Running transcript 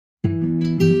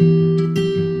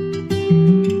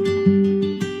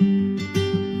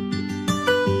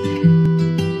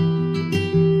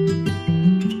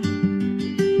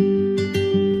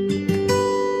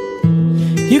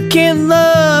can't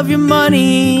love your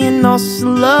money and also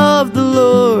love the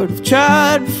Lord. I've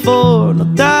tried before and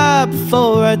I'll die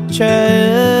before I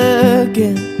try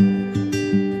again.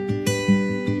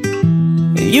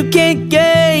 And you can't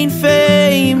gain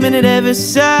fame and it ever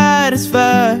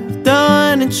satisfy. I've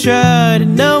done and tried to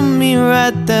numb me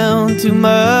right down to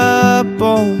my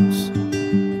bones.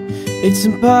 It's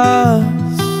impossible.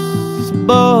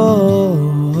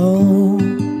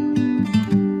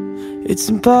 It's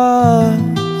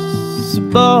impossible.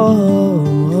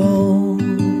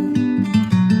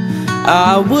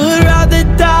 I would rather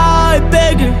die a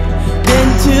beggar than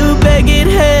to beg at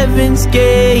heaven's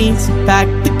gates, pack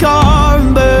the car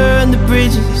and burn the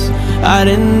bridges. I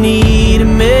didn't need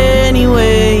him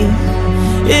anyway.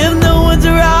 If no one's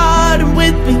riding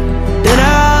with me, then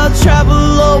I'll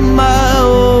travel on my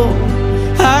own.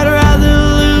 I'd rather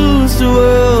lose the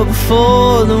world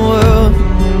before the world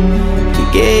to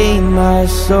gain my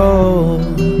soul.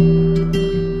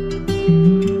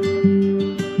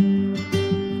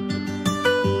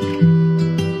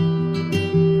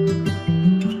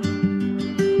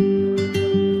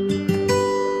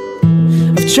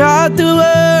 I've tried to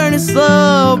earn his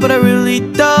love, but I really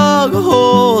dug a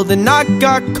hole. Then I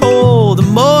got cold. The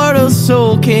mortal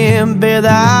soul can't bear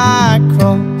that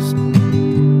cross.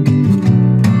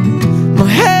 My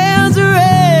hands are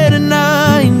red and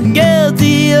I'm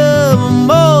guilty of a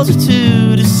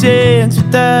multitude of sins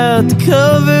without the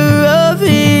cover of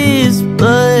his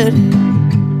blood.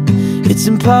 It's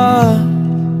impossible.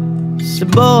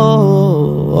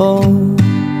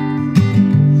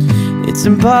 It's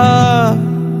impossible.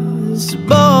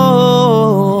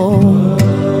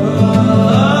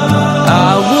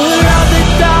 I would rather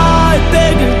die a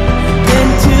beggar than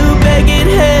to beg at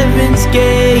heaven's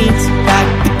gates, pack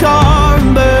the car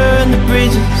and burn the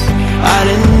bridges. I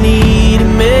didn't need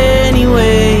him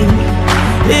anyway.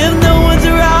 If no one's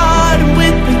riding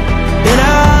with me, then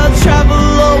I'll travel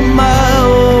on my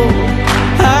own.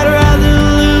 I'd rather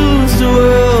lose the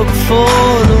world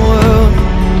before the world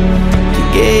to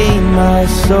gain my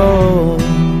soul.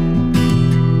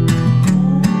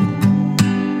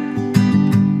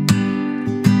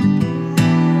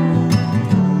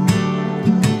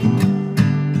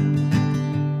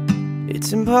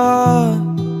 It's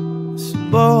impossible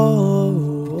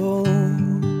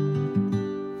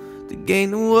to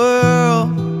gain the world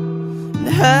and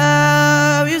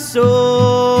have your soul.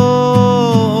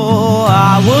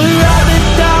 I would rather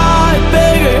die a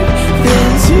beggar than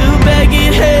to beg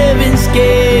at heaven's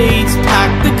gates,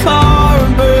 pack the car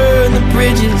and burn the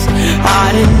bridges.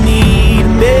 I didn't need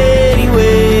him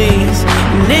anyways.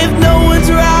 And if no one's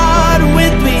riding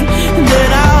with me, then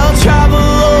I'll travel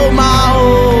on my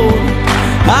own.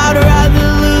 I'd rather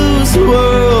lose the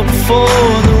world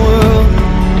before the world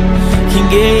can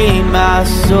gain my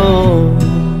soul.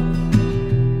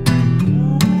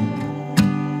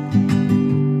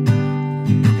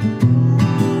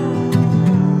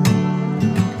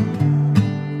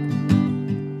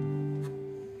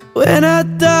 When I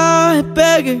die a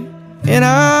beggar and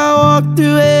I walk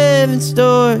through heaven's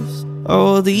doors,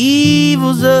 all the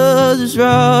evils of this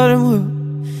rotten world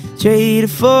traded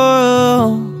for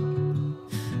all.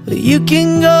 But you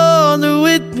can go there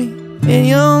with me and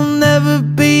you'll never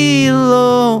be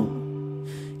alone.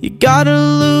 You gotta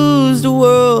lose the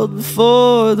world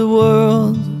before the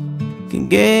world can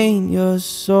gain your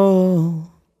soul.